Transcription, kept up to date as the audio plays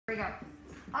go.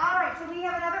 All right, so we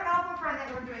have another Alphafriend that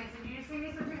we're doing. So do you see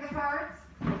me switching the cards?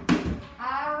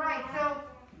 All right, so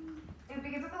it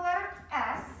begins with the letter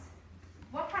S.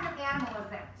 What kind of animal is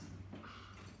that?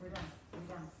 We're done.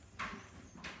 We're done.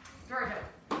 Georgia.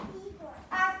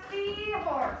 A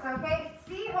seahorse, okay?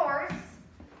 Seahorse.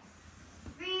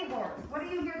 Seahorse. What do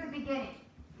you hear at the beginning?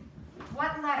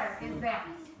 What letter is that?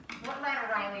 What letter,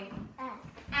 Riley? S.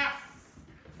 S.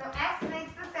 So S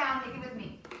makes the sound, make it with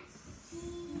me.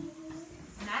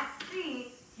 Not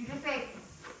C. You just say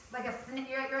like a snake,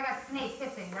 you're like a snake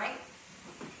hissing, right?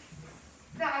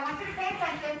 So I want you to pay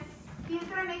attention. He's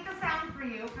going to make the sound for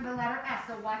you for the letter S.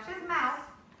 So watch his mouth.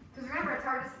 Because remember, it's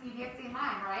hard to see, you can't see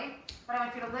mine, right? But I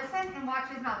want you to listen and watch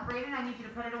his mouth. Brayden, I need you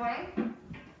to put it away. And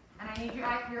I need your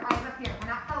eyes up here. We're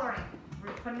not coloring.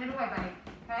 We're putting it away, buddy.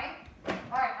 Okay?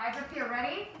 All right, eyes up here.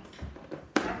 Ready?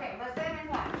 Okay, listen and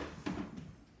watch.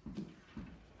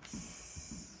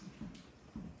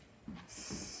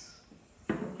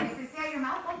 Okay, so see how your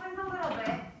mouth opens a little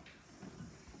bit.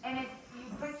 And if you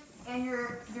put, and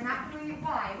you're not doing it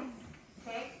wide.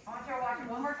 Okay? I want you to watch it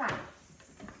one more time.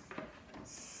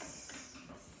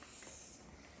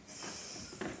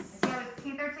 His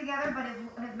teeth are together, but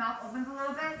his mouth opens a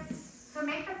little bit. So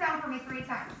make the sound for me 3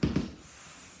 times.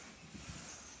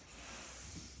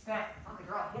 Good. Oh,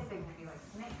 they're all hissing at you like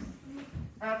snakes.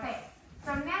 Okay.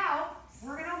 So now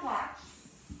we're going to watch.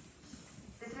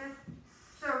 This is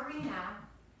Serena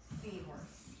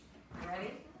Seahorse. You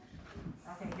ready?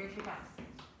 Okay, here she comes.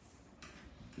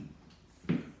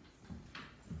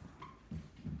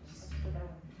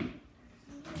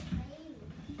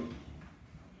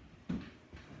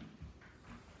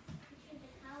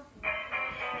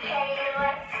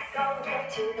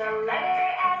 To the letter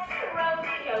S,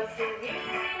 rodeo,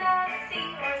 Serena,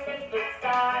 Seahorse is the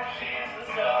star. She's the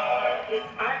star.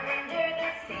 It's under the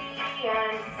sea,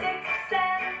 and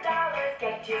 $6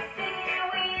 get you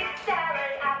seaweed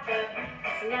salad at the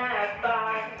snack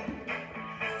bar.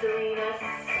 Serena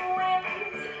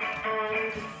swims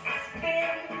and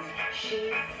spins. She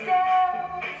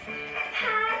sails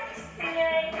past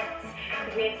snails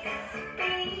with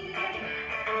speed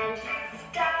and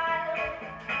style.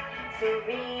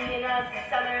 Serena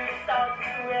somersaults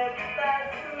with a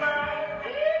smile.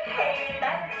 Hey,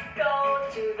 let's go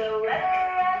to the letter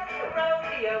S,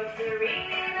 rodeo.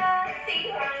 Serena,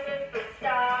 Seahorse is the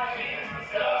star. She's the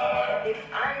star. It's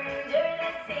under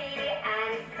the sea,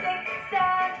 and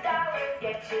 $6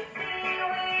 get you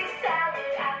seaweed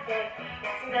salad at the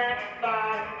snack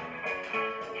bar.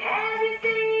 Have you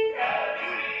seen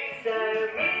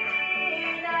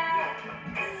Serena,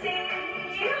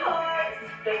 Seahorse,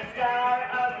 the star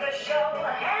of the show?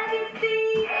 Have you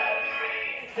seen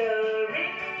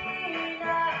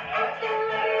Serena at the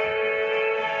last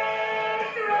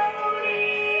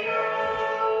rodeo?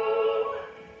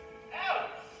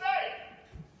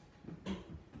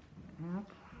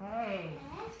 Okay.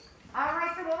 All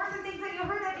right, so what were some things that you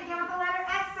heard that began with the letter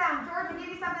S sound? George, give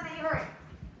me something that you heard.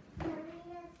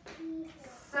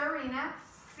 Serena,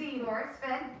 Seahorse,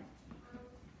 Ben.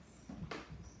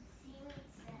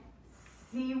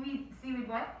 Seaweed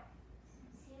what?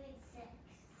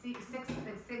 Seaweed 6.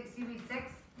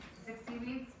 6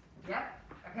 seaweeds. Yep.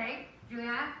 Okay.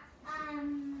 Juliana?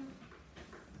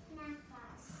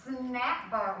 Snack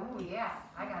bar. Ooh, yeah.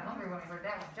 I got hungry when I heard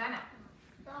that one. Jenna?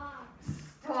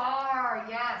 Star.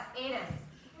 Yes. Aiden?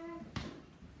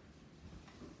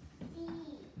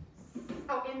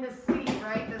 Oh, in the sea,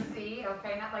 right? The sea.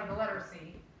 Okay, not like the letter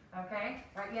C. Okay.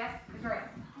 Right. Yes. Victoria?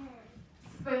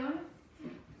 Spoon.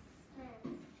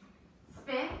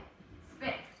 Spin.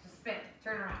 Spin. Just spin.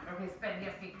 Turn around. Okay, spin.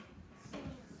 Yes, Pete.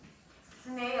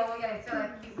 Snail. We got to see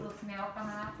that cute little snail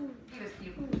coming out. He was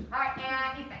cute. All right,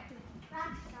 and Ethan.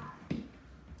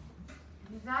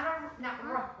 He's not a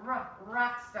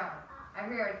rock star. I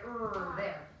hear it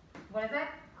there. What is it?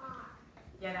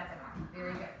 Yeah, that's an R.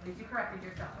 Very good. At least you corrected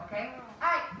yourself, okay? All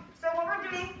right, so what we're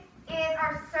doing is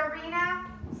our Serena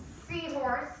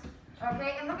Seahorse,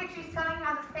 okay? And look at, she's telling you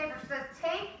on this paper, she says,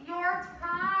 take your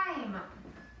time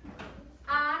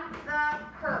on the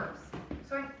curves.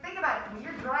 So think about it, when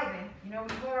you're driving, you know, when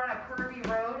you go around a curvy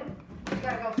road, you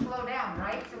gotta go slow down,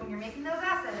 right? So when you're making those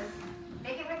S's,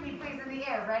 make it with me, please, in the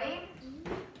air. Ready?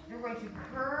 You're going to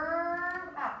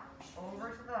curve up, over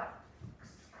to the left.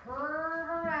 Curve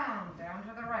around, down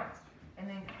to the right, and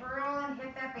then curl and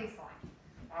hit that baseline.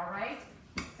 All right?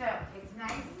 So it's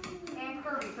nice and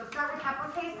curvy. So start with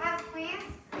uppercase S, please.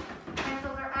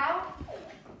 Pencils are out.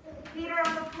 Feet are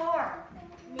on the floor.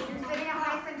 You're sitting up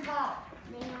nice and tall.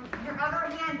 Your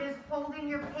other hand is holding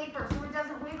your paper so it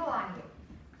doesn't wiggle on you.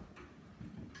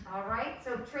 All right?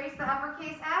 So trace the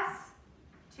uppercase S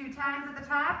 2 times. times at the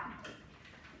top.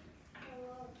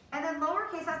 And then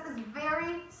lowercase s is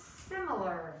very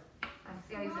similar.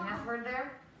 See how I use an S word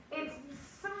there? It's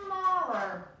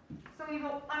smaller. So you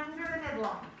go under the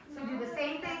midline. So do the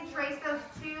same thing, trace those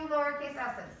two lowercase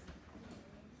s's.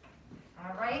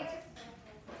 All right?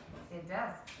 It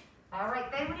does. All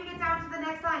right, then when you get down to the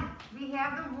next line, we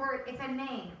have the word, it's a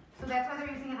name. So that's why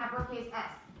they're using an uppercase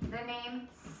S. The name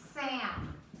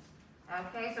Sam.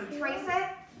 Okay, so trace it,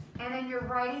 and then you're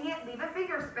writing it, leave a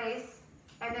finger space,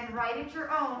 and then write it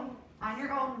on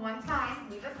your own one time,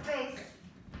 leave a space.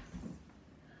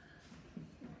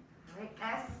 All right,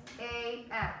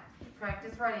 S-A-F.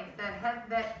 Practice writing.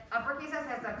 That uppercase S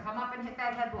has to come up and hit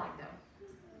that headline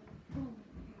though.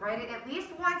 Write it at least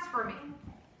once for me.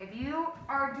 If you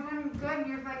are doing good and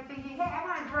you're like thinking, hey, I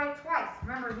want to write it twice,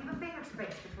 remember, leave a finger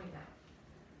space between them.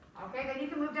 Okay, then you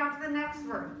can move down to the next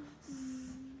word.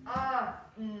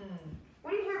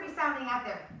 What do you hear me sounding out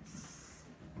there?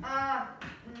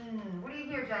 What do you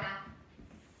hear, Jenna?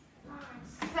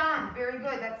 Sun. Very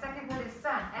good. That second word is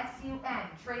sun. S-U-N.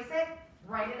 Trace it.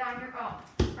 Write it on your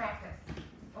own. Practice.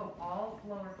 Oh, all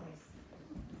lowercase.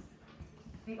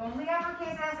 The only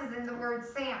uppercase S is in the word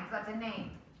Sam, so that's a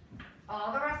name.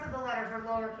 All the rest of the letters are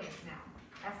lowercase now.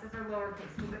 S's are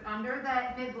lowercase. Move it under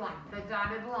that midline, the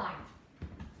dotted line.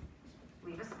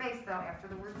 Leave a space, though, after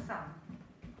the word sun.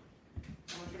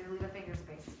 I want you to leave a finger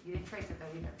space. You didn't trace it,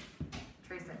 though, either.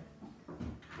 Trace it.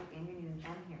 Oh, and you need an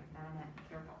N here, not an N.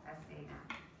 Careful. S-A-N.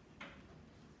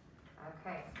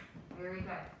 Okay. Very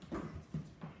good.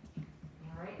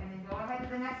 All right, and then go ahead to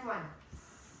the next one.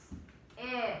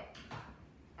 It.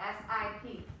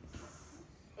 S-I-P.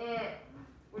 It.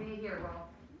 What do you hear, Will?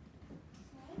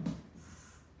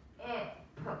 It.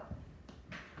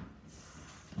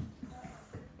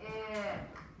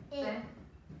 It.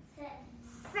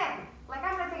 Sip. Like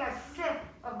I'm going to take a sip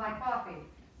of my coffee.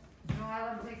 You know, I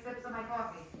love to take sips of my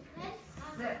coffee.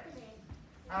 Sip.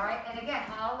 All right, and again,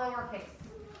 all lowercase.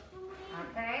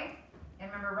 Okay?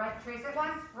 And remember, trace it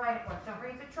once, write it once. Don't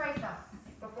forget to trace them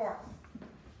before.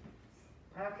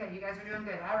 Okay, you guys are doing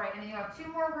good. All right, and then you have two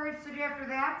more words to do after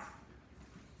that.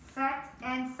 Set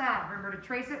and sal. Remember to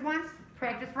trace it once,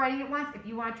 practice writing it once. If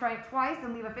you want to try it twice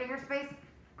and leave a finger space,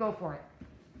 go for it.